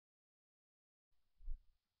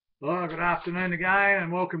Hello, good afternoon again,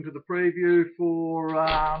 and welcome to the preview for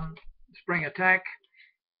Spring Attack.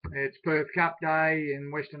 It's Perth Cup Day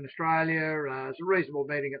in Western Australia. It's a reasonable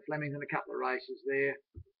meeting at Flemington, a couple of races there.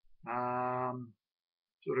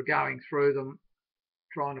 Sort of going through them,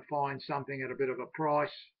 trying to find something at a bit of a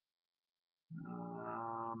price.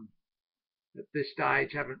 At this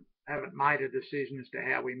stage, haven't made a decision as to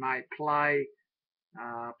how we may play.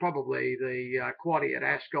 Probably the quaddie at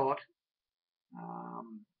Ascot.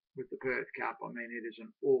 With the Perth Cup, I mean, it is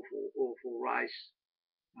an awful race.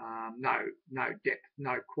 No depth,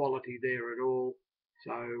 no quality there at all.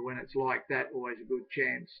 So when it's like that, always a good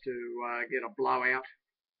chance to get a blowout.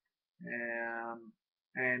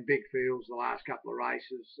 And big fields the last couple of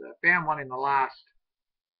races. Found one in the last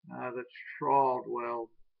that's trialled well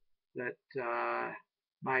that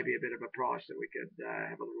may be a bit of a price that we could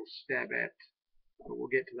have a little stab at, but we'll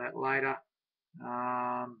get to that later.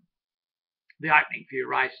 The opening few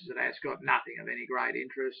races at Ascot, nothing of any great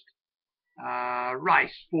interest.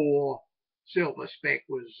 Race 4, Silver Spec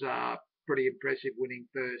was pretty impressive, winning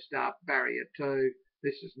first up. Barrier 2,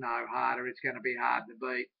 this is no harder. It's going to be hard to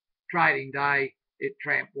beat. Trading Day, it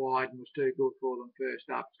tramped wide and was too good for them first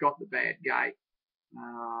up. It's got the bad gate.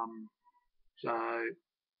 So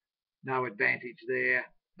no advantage there.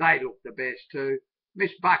 They look the best too.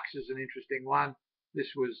 Miss Bucks is an interesting one.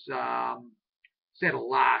 This was settled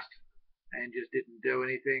last and just didn't do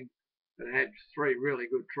anything. But it had 3 really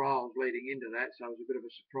good trials leading into that, so it was a bit of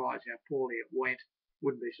a surprise how poorly it went.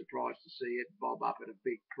 Wouldn't be surprised to see it bob up at a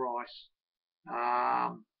big price.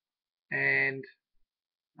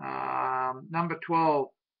 Number 12,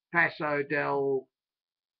 Paso del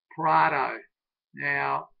Prado.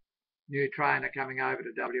 Now, new trainer coming over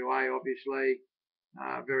to WA, obviously.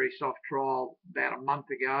 Very soft trial about a month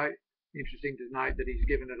ago. Interesting to note that he's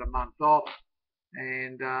given it a month off.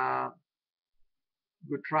 And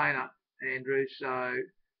good trainer, Andrew. So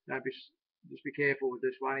just be careful with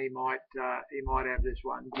this one. He might have this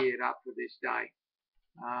one geared up for this day.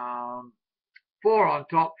 4 on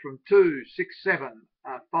top from 2, 6, 7,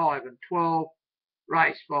 5 and 12.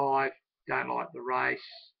 Race 5, don't like the race.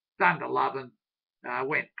 Thunder Lovin'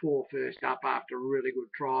 went poor first up after a really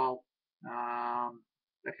good trial.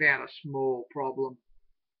 They found a small problem.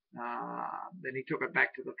 Then he took it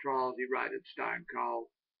back to the trials. He rated stone cold.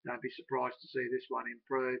 Don't be surprised to see this one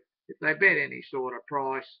improve. If they bet any sort of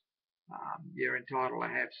price, you're entitled to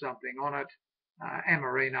have something on it.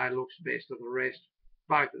 Amarino looks best of the rest.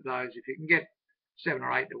 Both of those, if you can get 7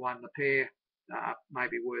 or 8 to 1 the pair,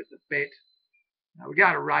 maybe worth a bet. We go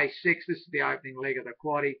to race 6. This is the opening leg of the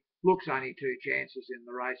quaddie. Looks only 2 chances in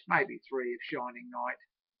the race, maybe 3 if Shining Knight.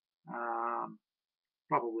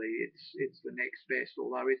 Probably it's the next best,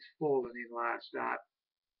 although it's fallen in last start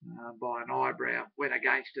by an eyebrow. Went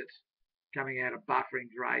against it coming out of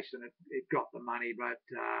Buffering's race, and it got the money, but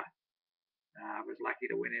was lucky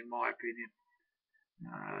to win in my opinion.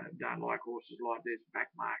 Don't like horses like this, back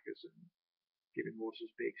markers and giving horses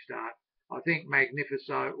big start. I think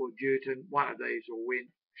Magnifico or Dutton, one of these will win.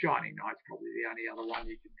 Shining Knight's probably the only other one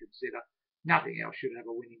you can consider. Nothing else should have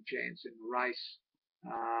a winning chance in the race.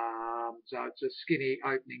 So it's a skinny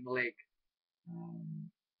opening leg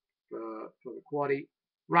for the quaddie.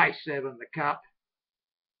 Race 7, the Cup.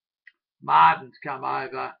 Marden's come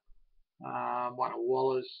over, one of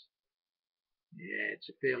Waller's. Yeah, it's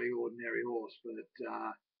a fairly ordinary horse, but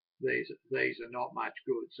these are not much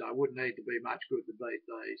good, so it wouldn't need to be much good to beat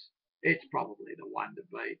these. It's probably the one to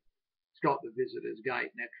beat. It's got the Visitor's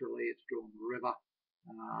Gate, naturally. It's drawn the river.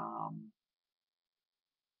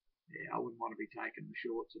 Yeah, I wouldn't want to be taking the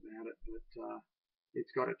shorts about it, but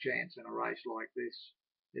it's got a chance in a race like this.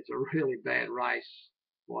 It's a really bad race.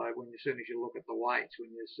 As soon as you look at the weights, when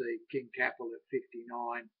you see King Capital at 59,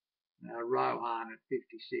 Rohan at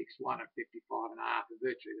 56, one at 55 and a half,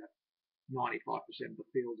 virtually 95% of the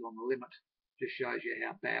field's on the limit. Just shows you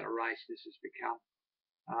how bad a race this has become.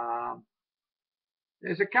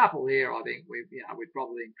 There's a couple here I think we'd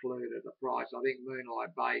probably include at the price. I think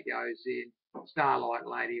Moonlight Bay goes in. Starlight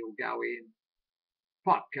Lady will go in.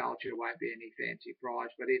 Pop Culture won't be any fancy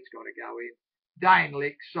price, but it's got to go in. Dane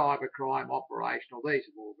Lick, Cybercrime, Operational. These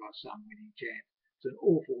have all got some winning chance. It's an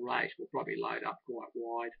awful race. We'll probably load up quite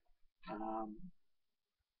wide.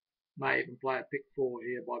 May even play a pick 4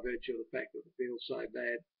 here by virtue of the fact that the field's so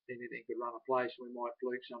bad. Anything could run a place. We might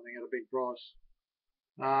fluke something at a big price.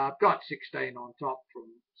 I've got 16 on top from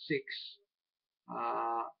 6,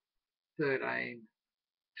 13,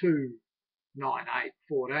 2, 9, 8,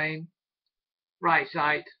 14. Race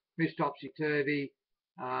 8, Miss Topsy Turvy,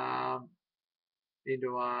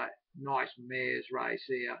 into a nice mares race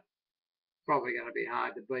here. probably going to be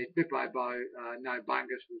hard to beat. Bippo Bo, no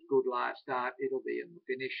bungus, was good last start. It'll be in the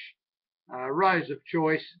finish. Rose of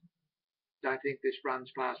Choice. Don't think this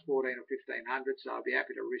runs past 14 or 1500, so I'll be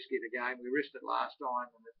happy to risk it again. We risked it last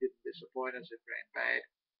time and it didn't disappoint us. It ran bad.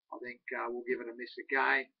 I think we'll give it a miss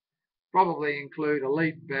again. Probably include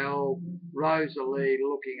Elite Bell, Rosalie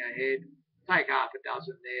looking ahead. Take half a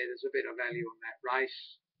dozen there. There's a bit of value in that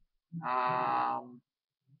race.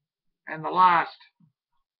 And the last,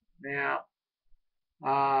 now,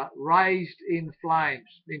 Raised in Flames.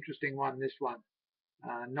 Interesting one, this one.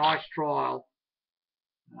 Nice trial.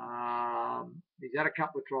 He's had a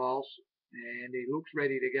couple of trials and he looks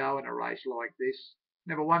ready to go in a race like this.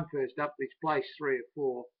 Never won first up. He's placed 3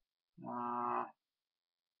 or 4.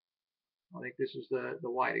 I think this is the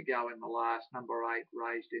way to go in the last. Number 8,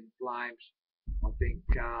 Raised in Flames. I think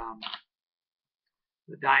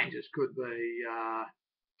the dangers could be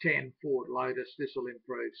 10, Fort Lotus. This will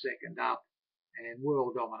improve second up. And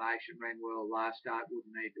World Domination ran well last start.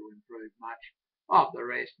 Wouldn't need to improve much. Of the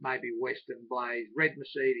rest, maybe Western Blaze, Red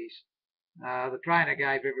Mercedes. The trainer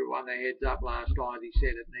gave everyone their heads up last time. He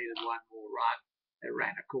said it needed one more run. It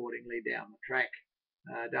ran accordingly down the track.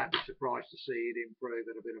 Don't be surprised to see it improve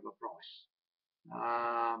at a bit of a price.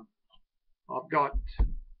 I've got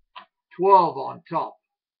 12 on top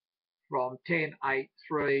from 10, 8,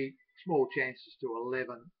 3, small chances to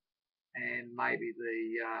 11, and maybe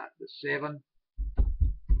the 7.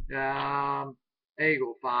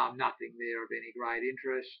 Eagle Farm, nothing there of any great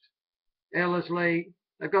interest. Ellerslie,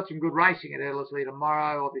 they've got some good racing at Ellerslie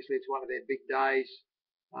tomorrow. Obviously, it's one of their big days.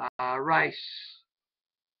 Race,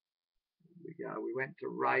 we went to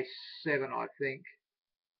race 7, I think.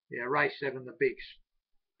 Yeah, race 7, the big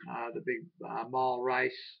mile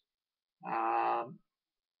race.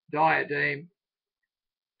 Diadem,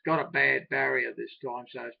 got a bad barrier this time,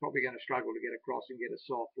 so it's probably going to struggle to get across and get a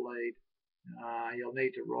soft lead. You'll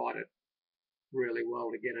need to ride it really well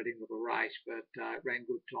to get it into the race, but it ran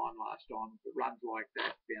good time last time. If it runs like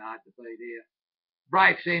that, it'd be hard to beat here.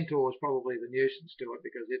 Brave Centaur is probably the nuisance to it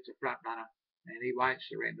because it's a front runner and he won't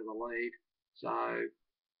surrender the lead. So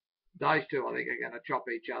those two, I think, are going to chop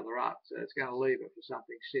each other up. So it's going to leave it for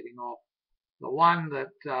something sitting off. The one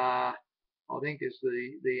that I think is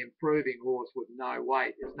the improving horse with no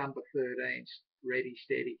weight is number 13, Ready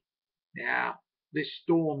Steady. Now, this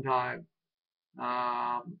stormed home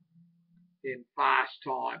in fast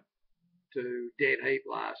time to dead heat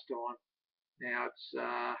last time. Now it's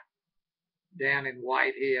down in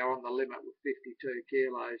weight here on the limit with 52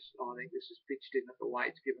 kilos. I think this is pitched in at the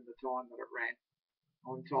weights given the time that it ran.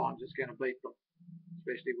 On times it's going to beat them,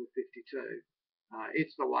 especially with 52.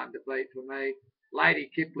 It's the one to beat for me. Lady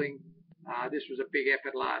Kipling, this was a big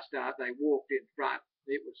effort last start. They walked in front.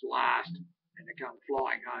 It was last and they come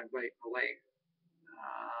flying home beating the leg.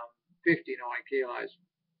 59 kilos.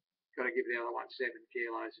 Got to give the other one 7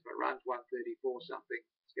 kilos. If it runs 134 something,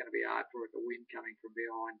 it's going to be hard for it to win coming from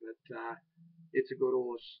behind, but it's a good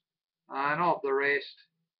horse. And of the rest,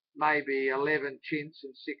 maybe 11 Chintz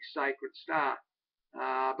and 6 Sacred Star.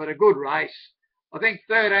 But a good race. I think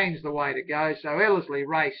 13's the way to go. So Ellerslie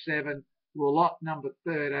race 7 will lot number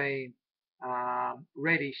 13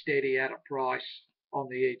 Ready Steady at a price on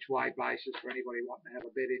the each way basis for anybody wanting to have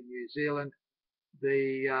a bet in New Zealand.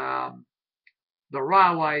 The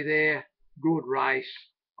railway there, good race.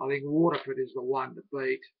 I think Waterford is the one to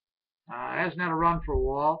beat. Hasn't had a run for a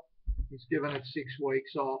while. He's given it 6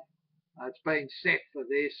 weeks off. It's been set for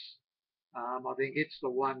this. I think it's the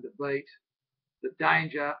one to beat. The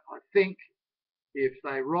danger, I think, if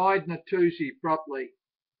they ride Natusi properly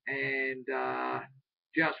and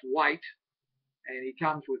just wait, and he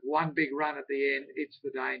comes with one big run at the end, it's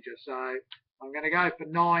the danger. So I'm going to go for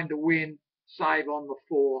 9 to win, save on the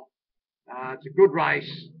 4. It's a good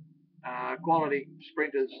race. Quality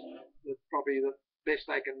sprinters, probably the best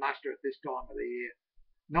they can muster at this time of the year.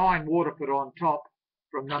 9 Waterford on top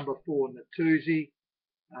from number 4 Natusi.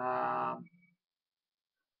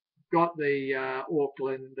 Got the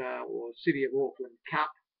Auckland or City of Auckland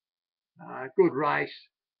Cup. Good race.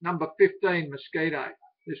 Number 15 Mosquito.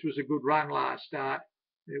 This was a good run last start.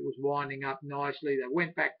 It was winding up nicely. They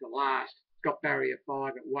went back to last. Got barrier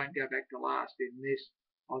 5. It won't go back to last in this.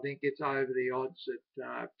 I think it's over the odds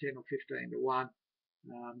at 10 or 15 to 1.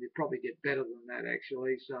 You'd probably get better than that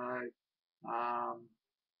actually. So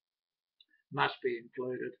must be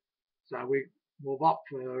included. So we'll opt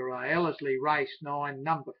for Ellerslie race 9,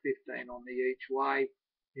 number 15 on the each way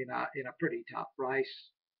in a pretty tough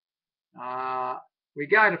race. We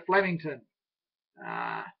go to Flemington.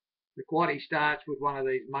 The quaddie starts with one of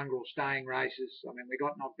these mongrel staying races. I mean, we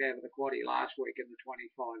got knocked out of the quaddie last week in the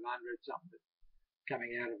 2500, something that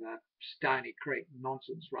coming out of a Stony Creek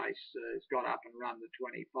nonsense race, has got up and run the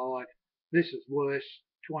 25. This is worse,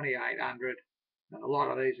 2800. And a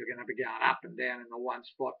lot of these are going to be going up and down in the one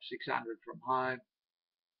spot, 600 from home.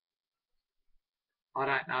 I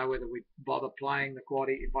don't know whether we'd bother playing the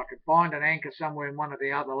quaddie. If I could find an anchor somewhere in one of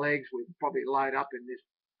the other legs, we'd probably load up in this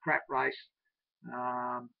crap race.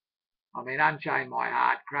 I mean, Unchain My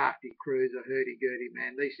Heart, Crafty Cruiser, Hurdy Gurdy,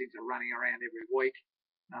 man, these things are running around every week.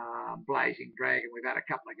 Blazing Dragon, we've had a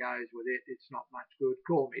couple of goes with it. It's not much good.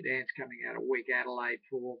 Call Me Dance coming out of weak Adelaide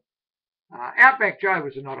form. Outback Joe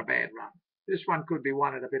was not a bad run. This one could be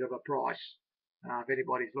won at a bit of a price. If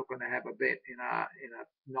anybody's looking to have a bet in a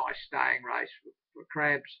nice staying race for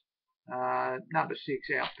crabs. Number 6,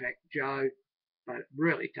 Outback Joe, but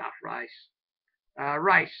really tough race.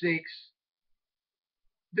 Race 6,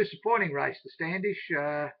 disappointing race to Standish.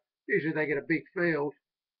 Usually they get a big field.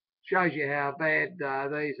 Shows you how bad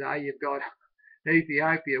these are. You've got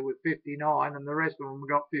Ethiopia with 59 and the rest of them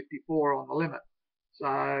got 54 on the limit.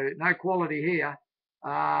 So no quality here.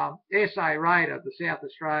 SA Raider, the South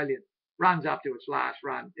Australian, runs up to its last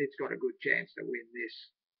run. It's got a good chance to win this.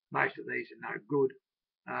 Most of these are no good.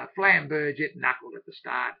 Flamberge, it knuckled at the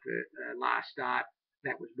start for last start.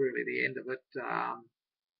 That was really the end of it.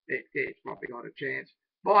 It's probably got a chance.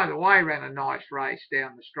 By the way, ran a nice race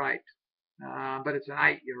down the straight, but it's an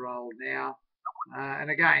 8-year-old now. And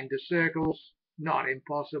again, De Circles, not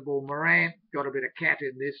impossible. Morant got a bit of cat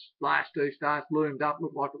in this. Last 2 starts, loomed up,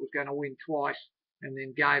 looked like it was going to win twice, and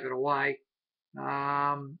then gave it away.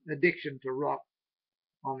 Addiction to Rock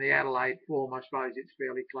on the Adelaide form, I suppose it's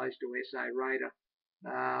fairly close to SA Raider.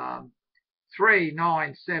 3,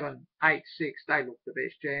 9, 7, 8, 6, they look the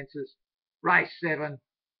best chances. Race 7,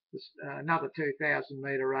 another 2,000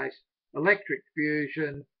 metre race. Electric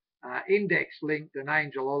Fusion, Index Linked and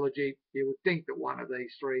Angelology. You would think that one of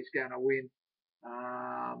these 3 is going to win.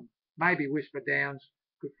 Maybe Whisper Downs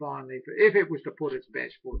could finally, if it was to put its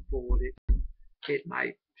best foot forward, it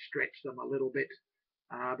may stretch them a little bit,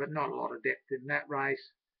 but not a lot of depth in that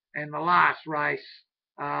race. And the last race,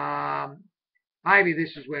 maybe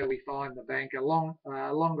this is where we find the banker.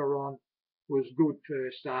 Longeron was good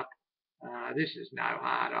first up. This is no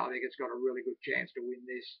hard. I think it's got a really good chance to win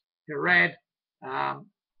this. Herad,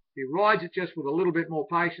 he rides it just with a little bit more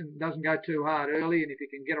patience, doesn't go too hard early, and if he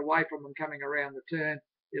can get away from them coming around the turn,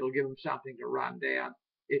 it'll give them something to run down.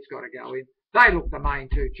 It's got to go in. They look the main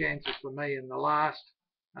 2 chances for me in the last.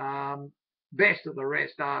 Best of the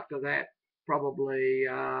rest after that, probably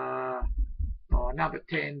number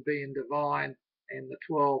 10 being Divine and the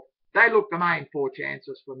 12. They look the main 4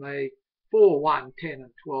 chances for me. 4, 1, 10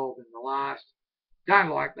 and 12 in the last. Don't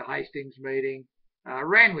like the Hastings meeting.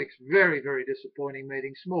 Randwick's very, very disappointing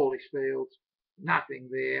meeting. Smallish fields, nothing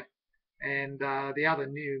there. And the other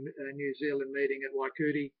New Zealand meeting at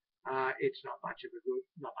Waikouti, it's not much of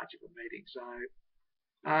a meeting. So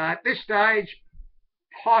at this stage,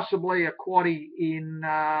 possibly a quaddie in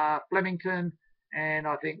Flemington, and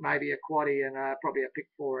I think maybe a quaddie and probably a pick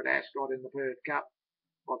 4 at Ascot in the Perth Cup,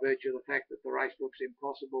 by virtue of the fact that the race looks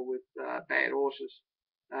impossible with bad horses.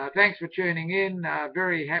 Thanks for tuning in.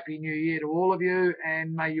 Very happy New Year to all of you,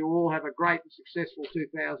 and may you all have a great and successful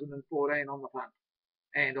 2014 on the punt,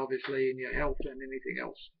 and obviously in your health and anything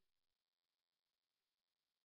else.